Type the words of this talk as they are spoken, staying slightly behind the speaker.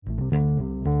Hey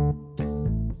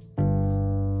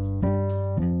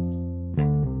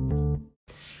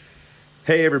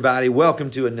everybody, welcome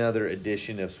to another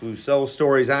edition of SWU Soul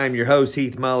Stories. I am your host,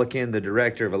 Heath Mullican, the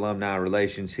Director of Alumni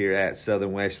Relations here at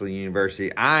Southern Wesleyan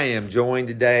University. I am joined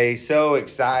today, so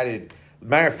excited.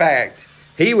 Matter of fact,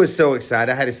 he was so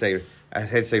excited, I had to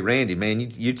say, Randy, man,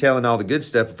 you telling all the good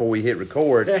stuff before we hit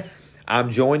record. I'm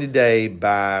joined today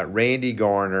by Randy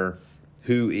Garner,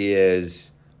 who is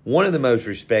one of the most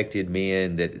respected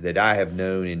men that I have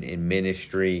known in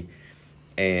ministry,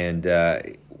 and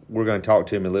we're going to talk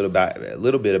to him a little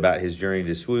bit about his journey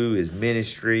to SWU, his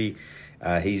ministry.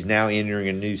 He's now entering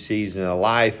a new season of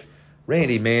life.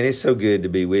 Randy, man, it's so good to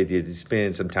be with you, to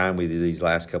spend some time with you these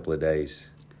last couple of days.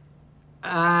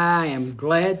 I am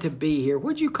glad to be here.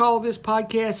 What'd you call this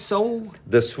podcast?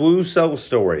 The SWU Soul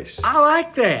Stories. I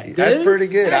like that, dude. That's pretty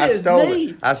good. That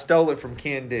I stole it from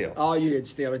Ken Dill. Oh, you didn't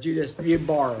steal it. You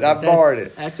borrowed it. I borrowed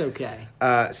it. That's okay.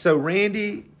 So,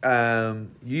 Randy,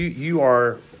 you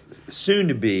are soon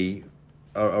to be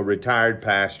a retired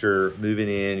pastor, moving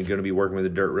in and going to be working with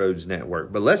the Dirt Roads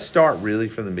Network. But let's start really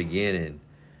from the beginning.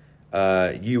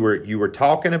 You were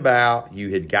talking about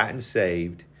you had gotten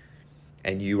saved,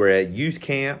 and you were at youth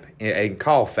camp in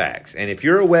Colfax. And if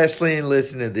you're a Wesleyan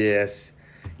listening to this,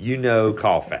 you know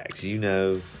Colfax. You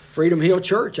know Freedom Hill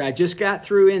Church. I just got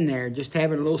through in there, just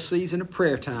having a little season of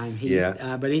prayer time.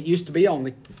 But it used to be on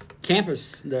the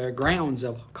campus, the grounds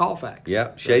of Colfax.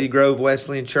 Yep, Shady Grove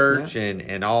Wesleyan Church,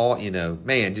 and all,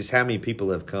 man, just how many people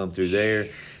have come through there.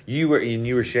 You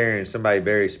were sharing somebody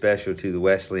very special to the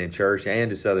Wesleyan Church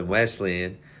and to Southern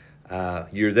Wesleyan.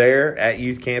 You're there at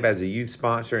youth camp as a youth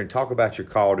sponsor, and talk about your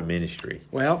call to ministry.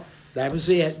 Well, that was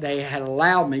it. They had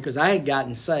allowed me, because I had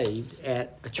gotten saved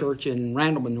at a church in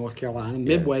Randleman, North Carolina,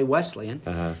 Midway Wesleyan.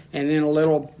 And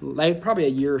then probably a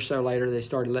year or so later, they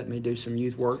started letting me do some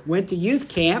youth work. Went to youth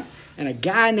camp, and a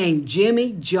guy named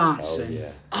Jimmy Johnson.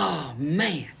 Oh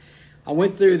man. I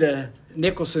went through the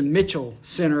Nicholson Mitchell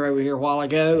Center over here a while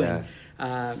ago,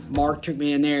 and Mark took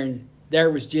me in there, and there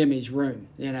was Jimmy's room,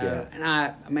 and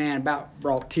I about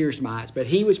brought tears to my eyes. But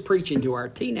he was preaching to our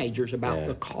teenagers about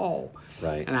the call.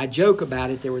 Right. And I joke about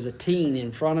it. There was a teen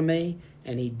in front of me,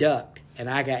 and he ducked, and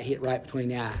I got hit right between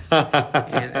the eyes.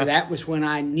 And that was when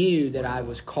I knew that I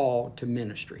was called to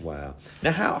ministry. Wow.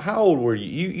 Now, how old were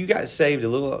you? You got saved a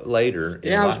little later.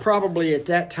 I was probably, at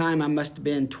that time, I must have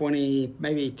been 20,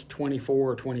 maybe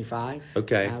 24 or 25.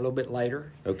 Okay. A little bit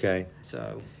later. Okay.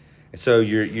 So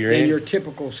you're in your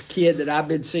typical kid that I've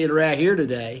been seeing around here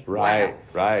today. Right, wow.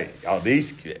 Right. Oh,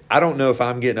 I don't know if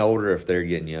I'm getting older or if they're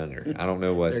getting younger. I don't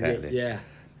know what's happening.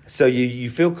 So you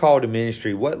feel called to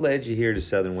ministry. What led you here to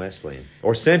Southern Wesleyan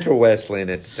or Central Wesleyan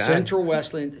at the time? Central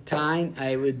Wesleyan at the time.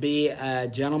 It would be a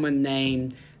gentleman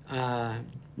named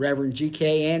Reverend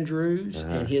G.K. Andrews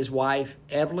and his wife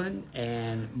Evelyn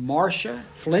and Marcia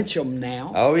Flincham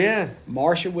now. Oh yeah.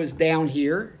 Marcia was down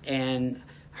here, and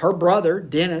her brother,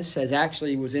 Dennis,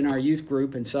 was in our youth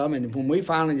group and when we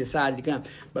finally decided to come.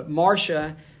 But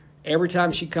Marcia, every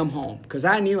time she'd come home, because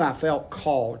I knew I felt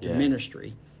called to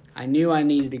ministry, I knew I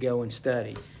needed to go and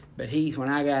study. But Heath, when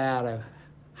I got out of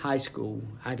high school,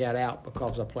 I got out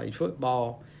because I played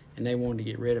football, and they wanted to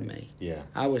get rid of me. Yeah.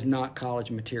 I was not college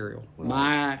material. Right.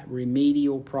 My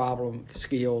remedial problem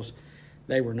skills,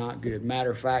 they were not good.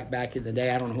 Matter of fact, back in the day,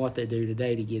 I don't know what they do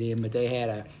today to get in, but they had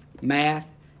a math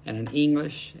and an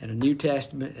English and a New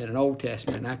Testament and an Old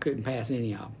Testament, and I couldn't pass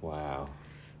any of them. Wow.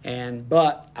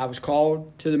 But I was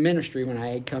called to the ministry when I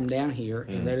had come down here,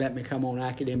 and they let me come on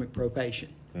academic probation.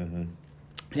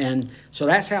 And so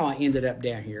that's how I ended up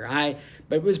down here.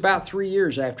 But it was about 3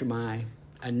 years after my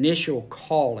initial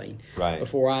calling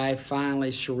before I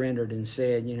finally surrendered and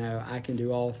said, I can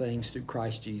do all things through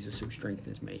Christ Jesus who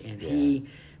strengthens me. And he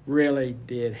really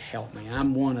did help me.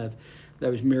 I'm one of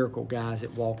those miracle guys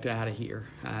that walked out of here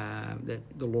that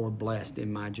the Lord blessed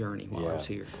in my journey while I was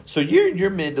here. So you're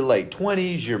mid to late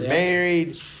 20s, you're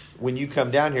married when you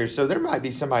come down here. So there might be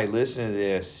somebody listening to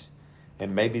this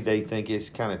and maybe they think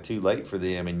it's kind of too late for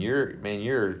them, and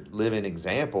you're living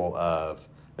example of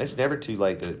it's never too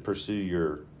late to pursue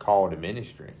your call to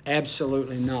ministry.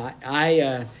 Absolutely not.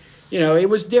 It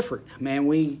was different. Man,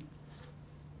 we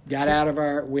got out of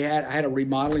I had a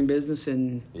remodeling business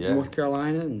in North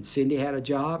Carolina, and Cindy had a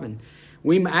job, and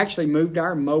we actually moved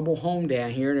our mobile home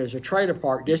down here, and there's a trailer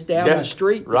park just down the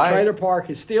street. The trailer park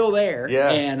is still there,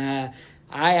 and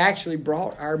I actually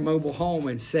brought our mobile home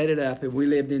and set it up, and we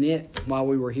lived in it while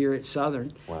we were here at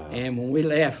Southern. Wow. And when we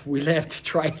left the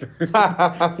trailer.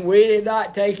 We did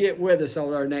not take it with us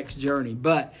on our next journey,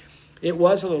 but it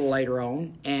was a little later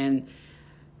on, and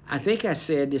I think I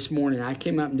said this morning, I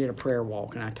came up and did a prayer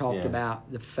walk, and I talked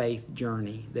about the faith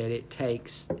journey that it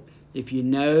takes. If you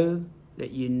know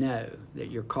that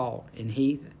you're called. And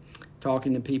Heath,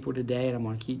 talking to people today, and I'm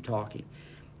going to keep talking,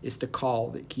 it's the call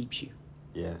that keeps you.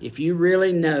 Yeah. If you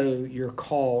really know you're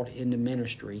called into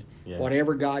ministry,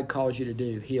 whatever God calls you to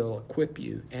do, He'll equip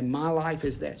you. And my life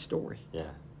is that story. Yeah.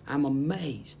 I'm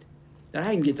amazed that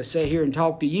I even get to sit here and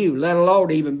talk to you, let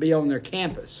alone even be on their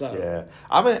campus. So yeah,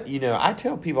 I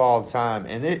tell people all the time,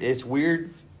 and it's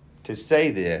weird to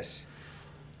say this.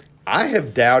 I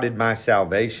have doubted my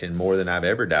salvation more than I've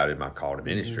ever doubted my call to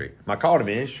ministry. Mm-hmm. My call to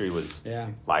ministry was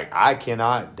like, I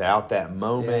cannot doubt that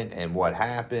moment and what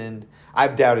happened.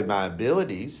 I've doubted my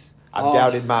abilities. I've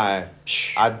doubted my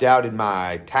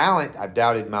talent. I've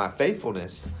doubted my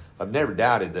faithfulness. I've never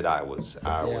doubted that I was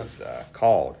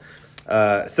called.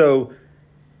 So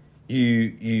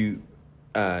you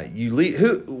leave,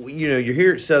 you're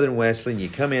here at Southern Wesleyan. You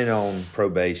come in on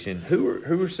probation.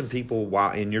 Who are some people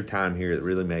while in your time here that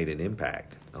really made an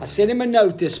impact? I sent him a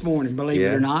note this morning, believe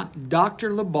it or not.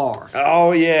 Dr. LeBar.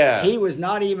 Oh, yeah. He was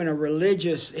not even a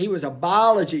religious, he was a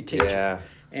biology teacher. Yeah.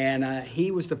 And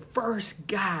he was the first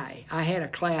guy. I had a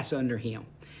class under him.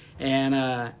 And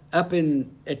at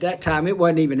that time, it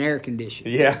wasn't even air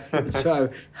conditioned. Yeah. So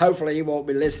hopefully he won't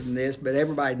be listening to this, but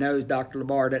everybody knows Dr.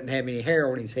 LeBar doesn't have any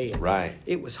hair on his head. Right.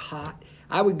 It was hot.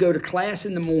 I would go to class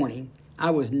in the morning.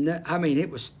 It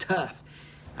was tough.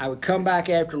 I would come back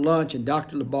after lunch, and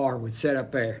Dr. LeBar would sit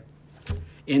up there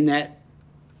in that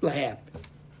lab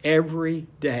every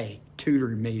day,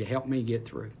 tutoring me to help me get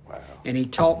through. Wow. And he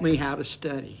taught me how to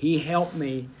study. He helped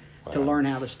me to learn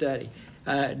how to study.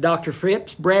 Dr.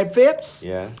 Phipps, Brad Phipps, he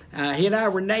and I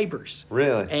were neighbors.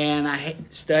 Really? And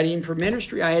studying for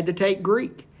ministry, I had to take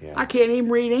Greek. Yeah. I can't even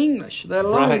read English, let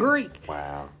alone Greek.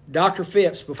 Wow. Dr.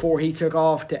 Phipps, before he took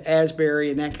off to Asbury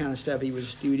and that kind of stuff, he was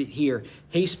a student here.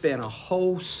 He spent a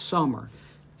whole summer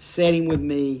sitting with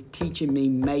me, teaching me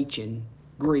Machen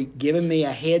Greek, giving me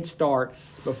a head start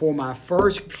before my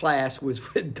first class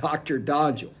was with Dr.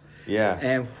 Donjel. Yeah.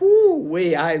 And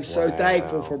I am so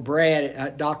thankful for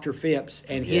Brad, Dr. Phipps,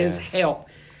 and his help.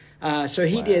 So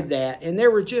he did that. And there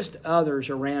were just others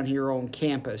around here on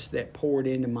campus that poured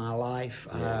into my life.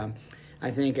 Yeah. I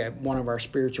think one of our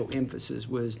spiritual emphasis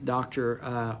was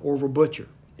Dr. Orville Butcher.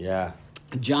 Yeah.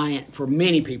 A giant for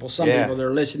many people. Some people that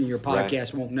are listening to your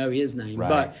podcast won't know his name. Right.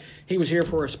 But he was here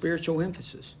for a spiritual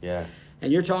emphasis. Yeah.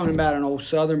 And you're talking about an old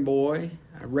Southern boy,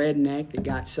 a redneck that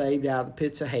got saved out of the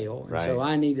pits of hell. And so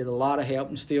I needed a lot of help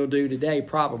and still do today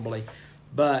probably.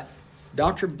 But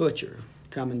Dr. Butcher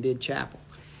come and did chapel.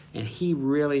 And he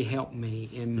really helped me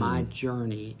in my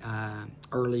journey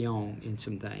early on in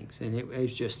some things. And it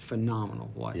was just phenomenal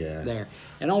there.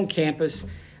 And on campus,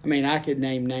 I could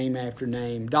name after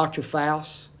name. Dr.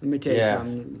 Faust, let me tell you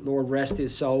something. Lord rest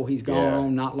his soul. He's gone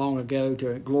on not long ago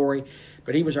to glory.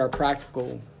 But he was our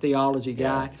practical theology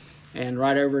guy. And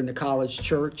right over in the college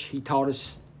church, he taught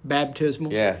us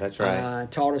baptismal. Yeah, that's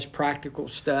right. Taught us practical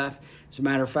stuff. As a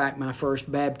matter of fact, my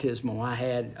first baptismal I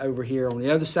had over here on the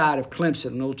other side of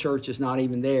Clemson. A little church is not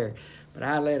even there. But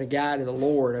I led a guy to the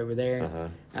Lord over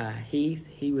there.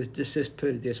 He was, just put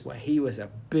it this way, he was a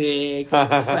big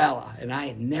fella. And I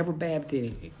had never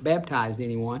baptized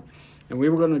anyone. And we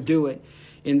were going to do it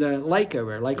in the lake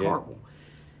over there, Lake Hartwell.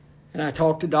 And I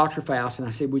talked to Dr. Faust, and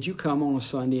I said, would you come on a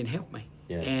Sunday and help me?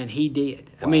 Yeah. And he did.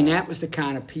 Wow. That was the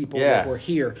kind of people that were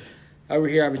here. Over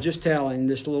here, I was just telling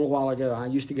just a little while ago, I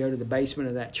used to go to the basement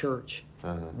of that church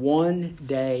 1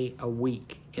 day a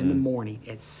week in the morning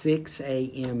at 6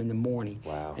 a.m. in the morning.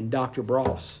 Wow. And Dr.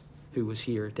 Bross, who was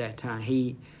here at that time,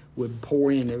 he would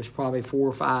pour in. There was probably 4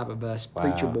 or 5 of us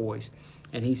preacher boys.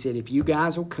 And he said, if you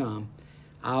guys will come,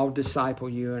 I'll disciple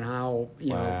you and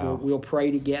we'll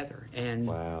pray together. And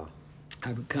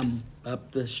I would come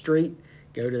up the street,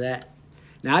 go to that.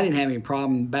 Now, I didn't have any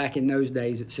problem back in those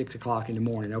days at 6 o'clock in the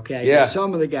morning, okay? Yeah.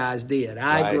 Some of the guys did.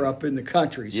 I grew up in the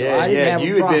country, so I didn't have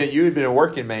a problem. You had been a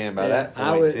working man by that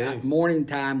point, too. Morning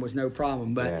time was no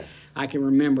problem, but I can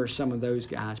remember some of those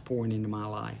guys pouring into my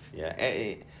life. Yeah.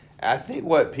 I think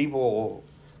what people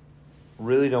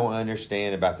really don't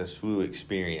understand about the SWU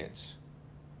experience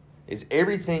is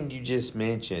everything you just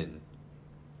mentioned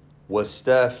was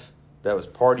stuff that was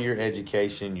part of your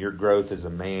education, your growth as a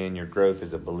man, your growth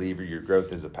as a believer, your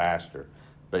growth as a pastor.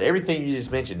 But everything you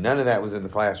just mentioned, none of that was in the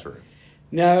classroom.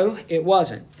 No, it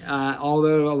wasn't.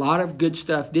 Although a lot of good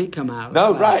stuff did come out of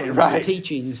the classroom, the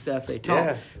teaching and stuff they taught.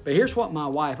 Yeah. But here's what my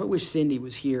wife, I wish Cindy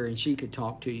was here and she could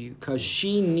talk to you, because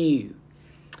she knew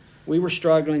we were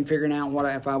struggling, figuring out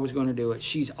if I was going to do it.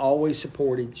 She's always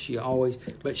supported.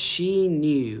 But she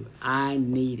knew I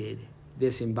needed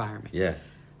this environment. Yeah.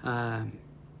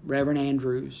 Reverend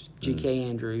Andrews, G.K.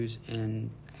 Andrews, and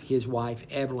his wife,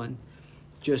 Evelyn,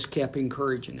 just kept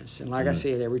encouraging us. And like I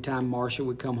said, every time Marcia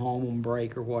would come home on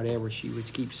break or whatever, she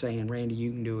would keep saying, Randy,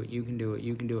 you can do it, you can do it,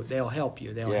 you can do it. They'll help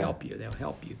you, they'll help you, they'll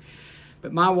help you.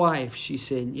 But my wife, she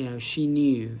said, she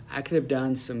knew I could have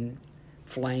done some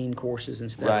flame courses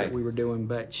and stuff that we were doing,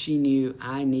 but she knew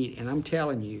and I'm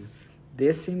telling you,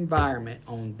 this environment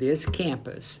on this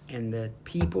campus and the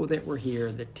people that were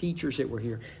here, the teachers that were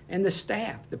here, and the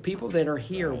staff, the people that are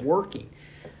here working,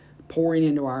 pouring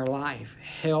into our life,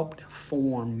 helped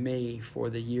form me for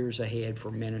the years ahead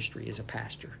for ministry as a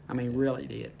pastor. I mean, really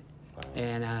did. Wow.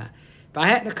 And if I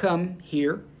hadn't come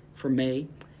here for me,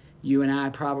 you and I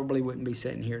probably wouldn't be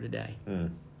sitting here today.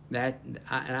 And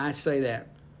I say that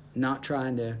not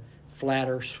trying to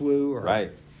flatter SWU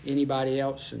or anybody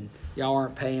else, and y'all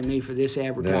aren't paying me for this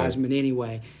advertisement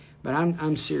anyway. But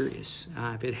I'm serious.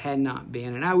 If it had not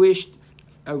been, and I wished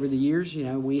over the years,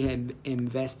 we had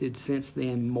invested since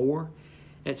then more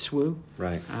at SWU.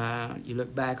 Right. You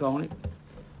look back on it,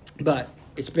 but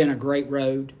it's been a great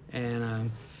road,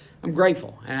 and I'm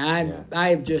grateful, and I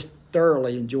have just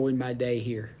thoroughly enjoyed my day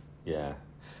here. Yeah.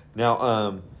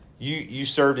 Now, you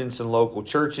served in some local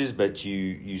churches, but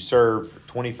you served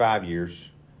 25 years,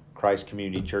 Christ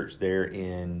Community Church there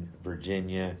in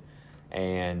Virginia,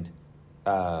 and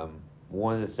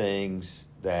one of the things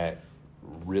that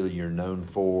really you're known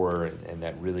for and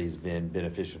that really has been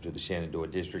beneficial to the Shenandoah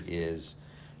District is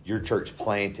your church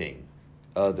planting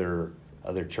other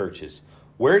churches.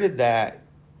 Where did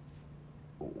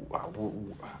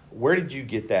you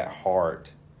get that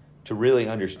heart to really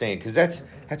understand? Because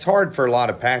that's hard for a lot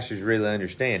of pastors to really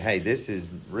understand. Hey, this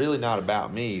is really not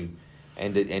about me,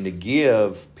 and to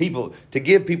give people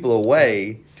a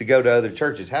way to go to other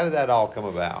churches. How did that all come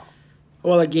about?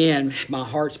 Well, again, my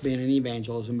heart's been in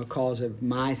evangelism because of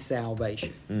my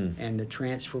salvation and the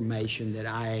transformation that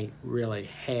I really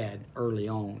had early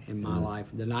on in my life.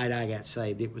 The night I got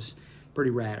saved, it was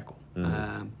pretty radical.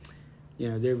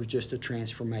 There was just a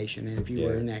transformation. And if you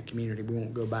were in that community, we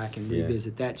won't go back and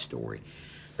revisit that story.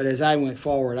 But as I went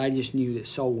forward, I just knew that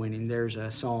soul winning, there's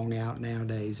a song out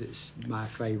nowadays, it's my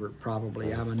favorite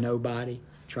probably. I'm a nobody,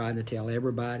 trying to tell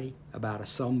everybody about a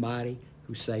somebody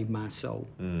who saved my soul.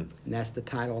 And that's the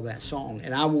title of that song.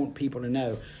 And I want people to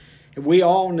know, and we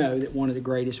all know that one of the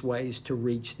greatest ways to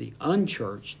reach the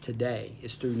unchurched today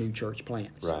is through new church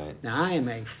plants. Right. Now, I am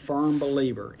a firm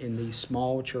believer in these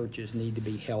small churches need to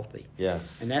be healthy. Yeah.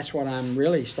 And that's what I'm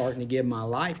really starting to give my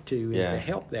life to, is to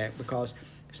help that, because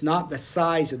it's not the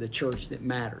size of the church that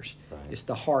matters. Right. It's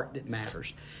the heart that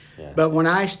matters. Yeah. But when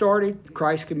I started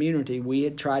Christ Community, we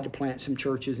had tried to plant some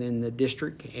churches in the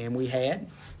district, and we had.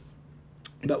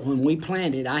 But when we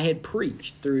planted, I had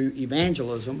preached through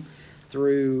evangelism,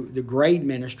 through the grade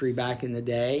ministry back in the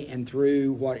day, and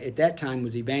through what at that time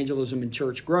was evangelism and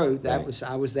church growth. I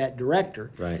was that director.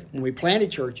 Right. When we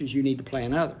planted churches, you need to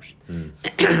plant others.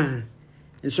 And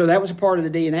so that was a part of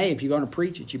the DNA. If you're going to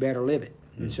preach it, you better live it.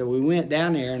 And so we went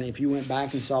down there, and if you went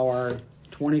back and saw our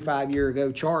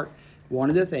 25-year-ago chart, one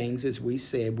of the things is we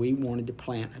said we wanted to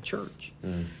plant a church.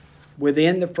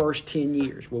 Within the first 10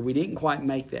 years. Well, we didn't quite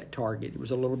make that target. It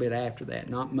was a little bit after that,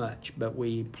 not much, but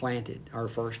we planted our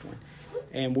first one.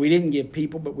 And we didn't give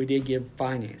people, but we did give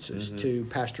finances to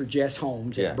Pastor Jess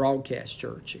Holmes at Broadcast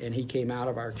Church, and he came out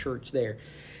of our church there.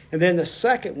 And then the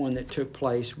second one that took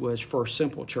place was First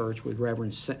Simple Church with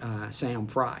Reverend Sam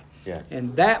Fry. Yeah.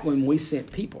 And that one we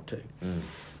sent people to.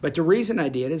 But the reason I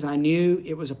did is I knew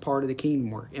it was a part of the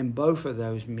kingdom work. And both of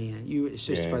those men, it's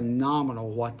just phenomenal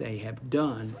what they have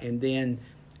done. And then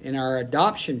in our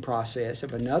adoption process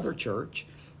of another church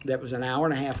that was an hour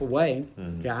and a half away,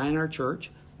 guy in our church,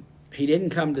 he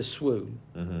didn't come to SWU,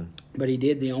 but he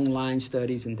did the online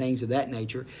studies and things of that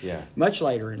nature much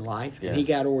later in life. And he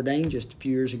got ordained just a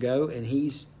few years ago, and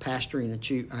he's pastoring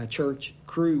a church,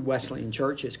 Cru Wesleyan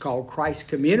Church. It's called Christ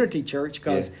Community Church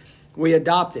because we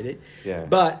adopted it. Yeah.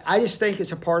 But I just think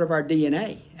it's a part of our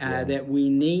DNA that we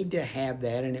need to have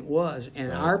that, and it was.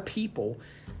 And our people,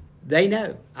 they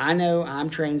know. I know I'm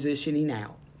transitioning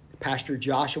out. Pastor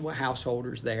Joshua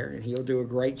Householder's there, and he'll do a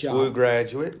great job. SWU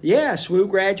graduate. Yeah, SWU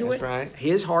graduate. That's right.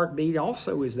 His heartbeat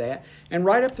also is that. And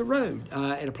right up the road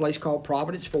at a place called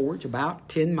Providence Forge, about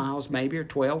 10 miles maybe or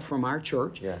 12 from our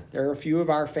church. Yeah. There are a few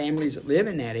of our families that live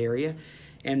in that area.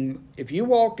 And if you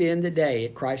walked in today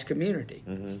at Christ Community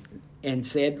and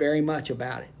said very much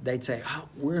about it, they'd say,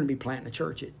 we're going to be planting a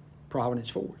church at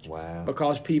Providence Forge. Wow.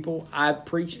 Because people, I've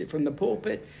preached it from the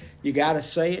pulpit. You got to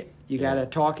say it. You got to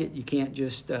talk it. You can't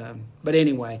just... but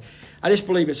anyway, I just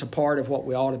believe it's a part of what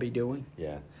we ought to be doing.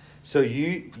 Yeah. So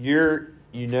you're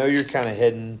kind of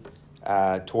heading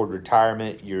toward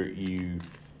retirement. You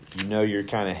know you're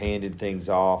kind of handing things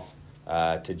off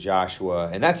to Joshua,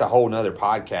 and that's a whole nother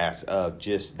podcast of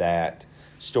just that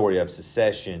story of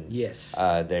secession. Yes,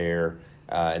 there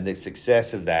and the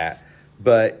success of that.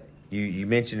 But you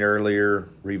mentioned earlier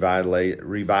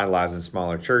revitalizing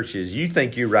smaller churches. You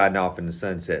think you're riding off in the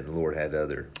sunset, and the Lord had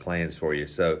other plans for you.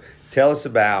 So tell us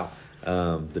about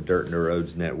the Dirt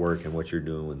Roads Network and what you're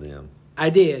doing with them. I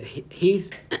did.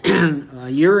 Heath, a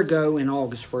year ago in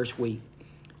August, first week,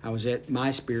 I was at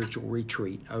my spiritual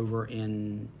retreat over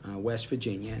in West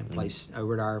Virginia, a place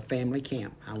over at our family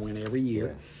camp. I went every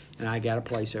year, and I got a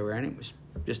place over there, and it was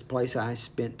just a place I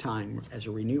spent time as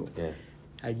a renewal. Yeah.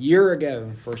 A year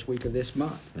ago, first week of this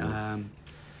month,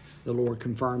 the Lord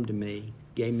confirmed to me,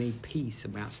 gave me peace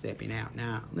about stepping out.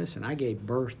 Now, listen, I gave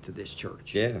birth to this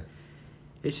church. Yeah.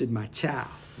 This is my child.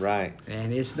 Right.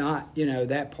 And it's not,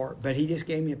 that part. But he just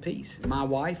gave me a peace. My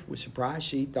wife was surprised.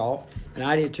 She thought, and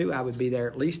I did too, I would be there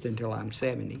at least until I'm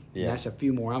 70. Yeah. That's a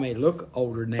few more. I may look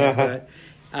older than that.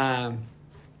 But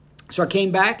so I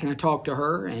came back and I talked to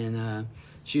her, and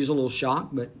she was a little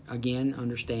shocked, but again,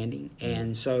 understanding.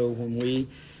 And so when we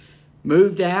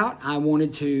moved out, I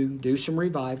wanted to do some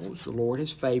revivals. The Lord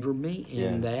has favored me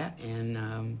in that.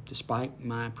 And despite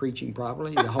my preaching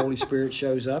properly, the Holy Spirit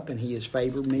shows up and He has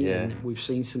favored me, and we've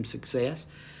seen some success.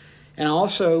 And I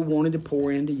also wanted to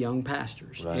pour into young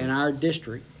pastors. Right. In our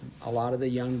district, a lot of the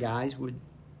young guys would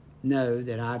know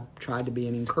that I tried to be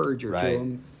an encourager to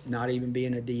them, not even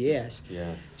being a DS.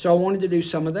 Yeah. So I wanted to do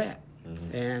some of that.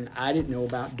 And I didn't know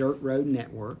about Dirt Road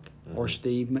Network or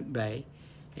Steve McVeigh.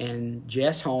 And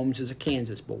Jess Holmes is a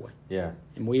Kansas boy. Yeah.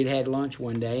 And we had lunch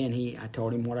one day, and I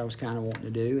told him what I was kind of wanting to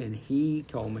do, and he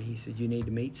told me, he said, you need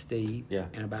to meet Steve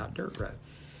and about Dirt Road.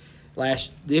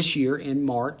 This year in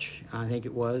March, I think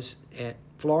it was, at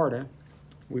Florida,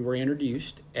 we were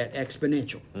introduced at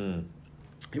Exponential.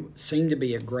 It seemed to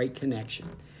be a great connection.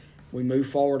 We moved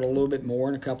forward a little bit more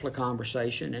in a couple of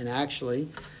conversations, and actually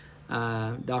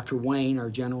Dr. Wayne, our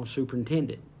general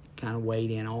superintendent, kind of weighed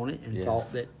in on it and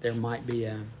thought that there might be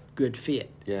a good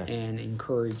fit and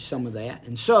encouraged some of that.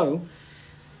 And so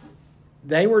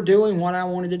they were doing what I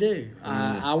wanted to do.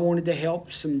 I wanted to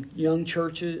help some young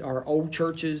churches or old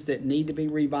churches that need to be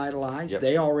revitalized.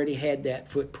 They already had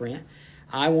that footprint.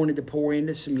 I wanted to pour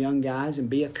into some young guys and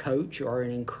be a coach or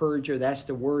an encourager. That's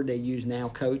the word they use now,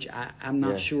 coach. I'm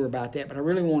not sure about that, but I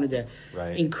really wanted to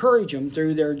encourage them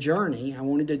through their journey. I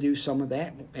wanted to do some of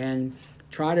that and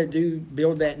try to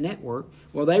build that network.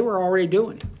 Well, they were already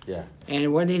doing it. Yeah. And it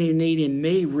wasn't any need in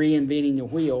me reinventing the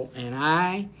wheel. And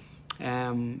I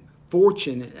am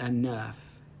fortunate enough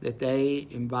that they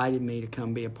invited me to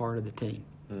come be a part of the team.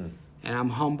 And I'm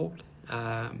humbled.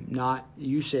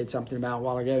 You said something about a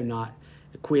while ago, not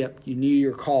equipped. You knew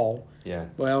your call. Yeah.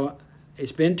 Well,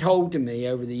 it's been told to me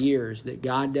over the years that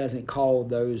God doesn't call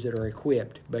those that are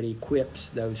equipped, but He equips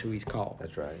those who He's called.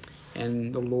 That's right.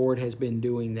 And the Lord has been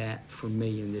doing that for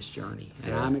me in this journey,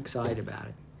 and I'm excited about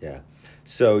it. Yeah.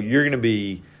 So you're going to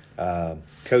be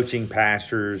coaching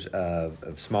pastors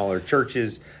of smaller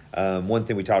churches. One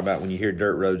thing we talked about, when you hear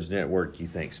Dirt Roads Network, you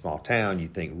think small town, you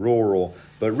think rural,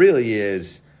 but really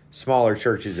is smaller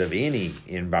churches of any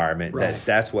environment. Right.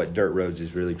 That's what Dirt Roads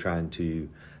is really trying to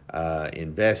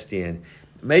invest in.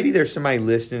 Maybe there's somebody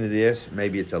listening to this.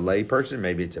 Maybe it's a lay person.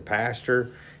 Maybe it's a pastor.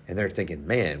 And they're thinking,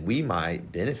 man, we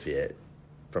might benefit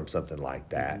from something like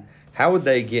that. How would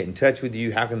they get in touch with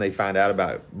you? How can they find out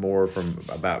about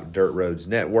Dirt Roads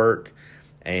Network?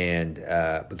 And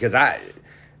because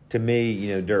to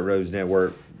me, Dirt Roads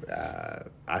Network,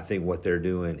 I think what they're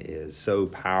doing is so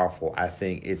powerful. I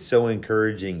think it's so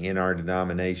encouraging in our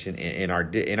denomination, in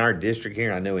our district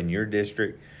here. I know in your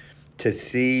district, to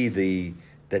see the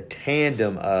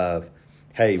tandem of,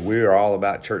 hey, we're all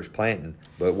about church planting,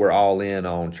 but we're all in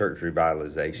on church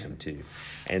revitalization too.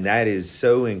 And that is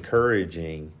so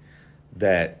encouraging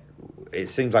that it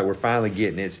seems like we're finally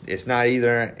getting it's not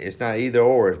either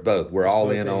or, it's both. We're all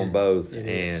in on both.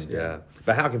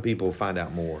 But how can people find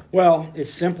out more? Well, it's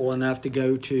simple enough to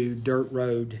go to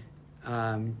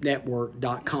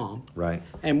dirtroadnetwork.com. Right.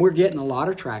 And we're getting a lot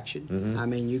of traction. Mm-hmm. I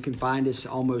mean, you can find us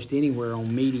almost anywhere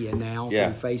on media now,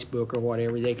 through Facebook or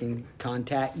whatever. They can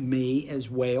contact me as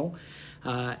well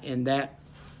in that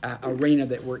arena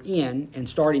that we're in and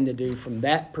starting to do from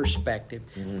that perspective.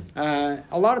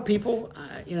 Mm-hmm. A lot of people,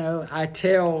 I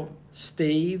tell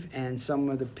Steve and some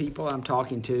of the people I'm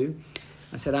talking to,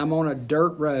 I said, I'm on a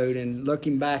dirt road, and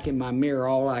looking back in my mirror,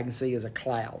 all I can see is a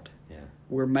cloud. Yeah.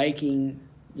 We're making,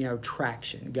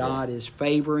 traction. God is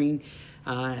favoring.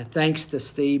 Thanks to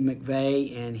Steve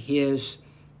McVeigh and his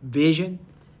vision,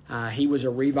 He was a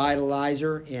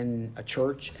revitalizer in a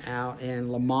church out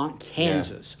in Lamont,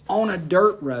 Kansas, on a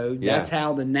dirt road. Yeah. That's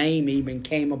how the name even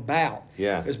came about.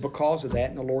 Yeah. It was because of that,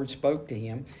 and the Lord spoke to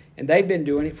him. And they've been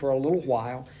doing it for a little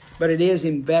while, but it is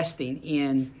investing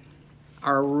in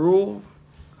our rural,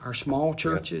 our small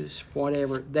churches,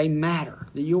 whatever. They matter.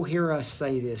 You'll hear us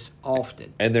say this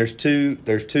often. And there's two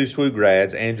SWU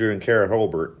grads, Andrew and Kara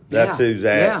Holbert. That's who's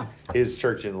at his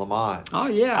church in Lamont. Oh,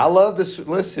 yeah. I love this.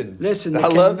 Listen, I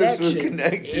love this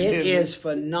connection. It is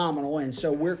phenomenal. And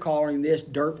so we're calling this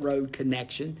Dirt Road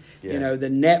Connection. Yeah. You know, the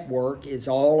network is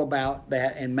all about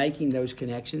that and making those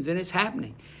connections, and it's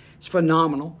happening. It's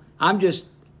phenomenal. I'm just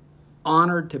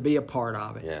honored to be a part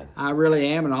of it. Yeah. I really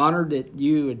am, and honored that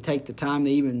you would take the time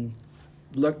to even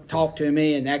talk to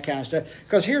me and that kind of stuff.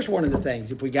 Because here's one of the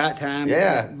things, if we got time.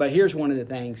 Yeah. But here's one of the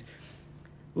things.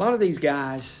 A lot of these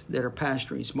guys that are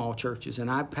pastoring small churches,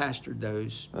 and I've pastored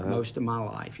those most of my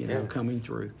life, coming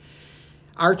through.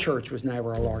 Our church was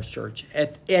never a large church.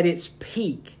 At its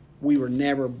peak, we were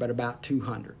never but about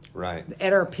 200. Right.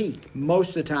 At our peak, most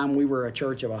of the time we were a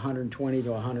church of 120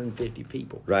 to 150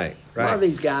 people. Right. A lot of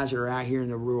these guys that are out here in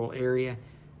the rural area,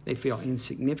 they feel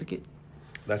insignificant.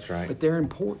 That's right. But they're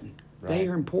important. Right. They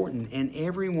are important, and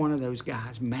every one of those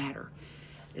guys matter.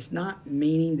 It's not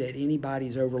meaning that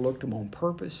anybody's overlooked them on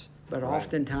purpose, but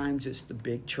oftentimes it's the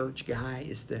big church guy.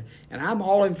 And I'm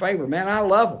all in favor. Man, I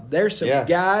love them. There's some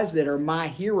guys that are my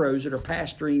heroes that are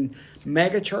pastoring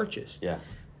mega churches. Yeah.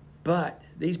 But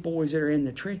these boys that are in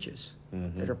the trenches,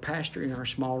 that are pastoring our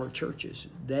smaller churches,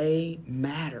 they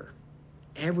matter.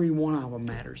 Every one of them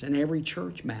matters, and every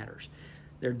church matters.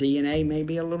 Their DNA may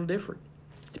be a little different,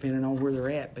 depending on where they're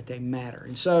at, but they matter.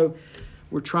 And so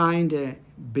we're trying to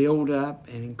build up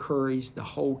and encourage the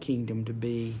whole kingdom to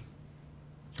be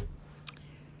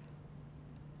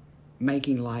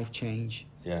making life change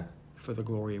for the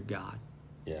glory of God.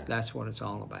 Yeah. That's what it's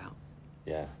all about.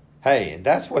 Yeah. Hey, and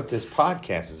that's what this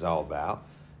podcast is all about.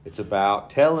 It's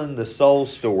about telling the soul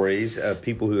stories of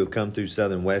people who have come through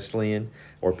Southern Wesleyan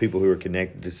or people who are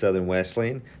connected to Southern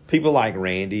Wesleyan. People like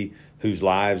Randy, whose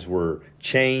lives were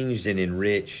changed and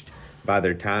enriched by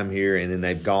their time here, and then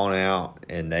they've gone out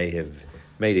and they have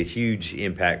made a huge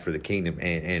impact for the kingdom.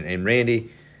 And Randy,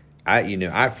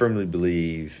 I firmly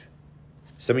believe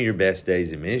some of your best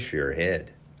days in ministry are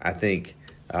ahead. I think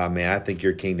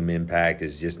your kingdom impact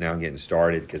is just now getting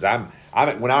started. Because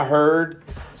when I heard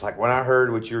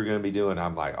what you were going to be doing,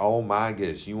 I'm like, oh my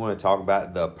goodness, you want to talk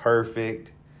about the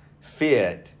perfect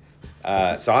fit.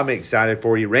 So I'm excited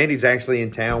for you. Randy's actually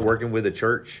in town working with a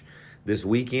church this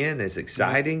weekend. It's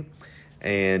exciting.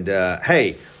 And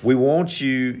hey, we want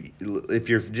you, if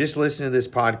you're just listening to this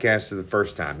podcast for the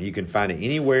first time, you can find it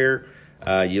anywhere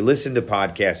you listen to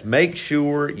podcasts. Make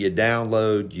sure you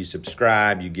download, you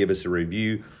subscribe, you give us a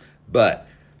review. But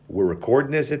we're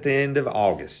recording this at the end of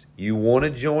August. You want to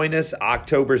join us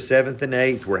October 7th and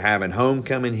 8th. We're having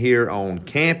homecoming here on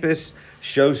campus.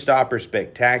 Showstopper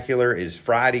Spectacular is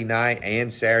Friday night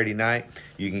and Saturday night.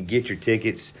 You can get your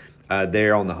tickets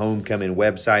there on the homecoming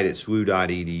website at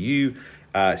swu.edu.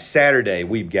 Saturday,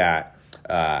 we've got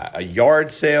a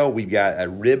yard sale. We've got a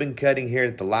ribbon cutting here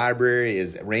at the library.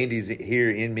 Randy's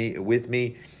here with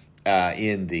me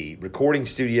in the recording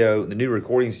studio, the new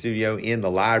recording studio in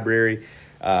the library.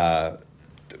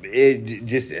 It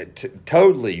just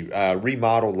totally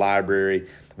remodeled library.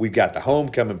 We've got the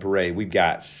homecoming parade. We've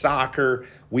got soccer.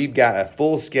 We've got a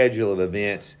full schedule of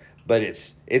events, but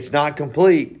it's not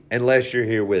complete unless you're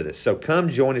here with us. So come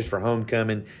join us for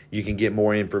homecoming. You can get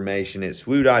more information at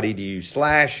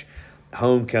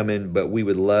swu.edu/homecoming, but we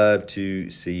would love to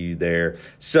see you there.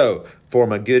 So for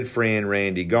my good friend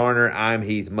Randy Garner, I'm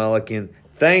Heath Mulliken.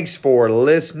 Thanks for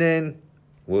listening.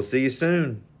 We'll see you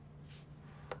soon.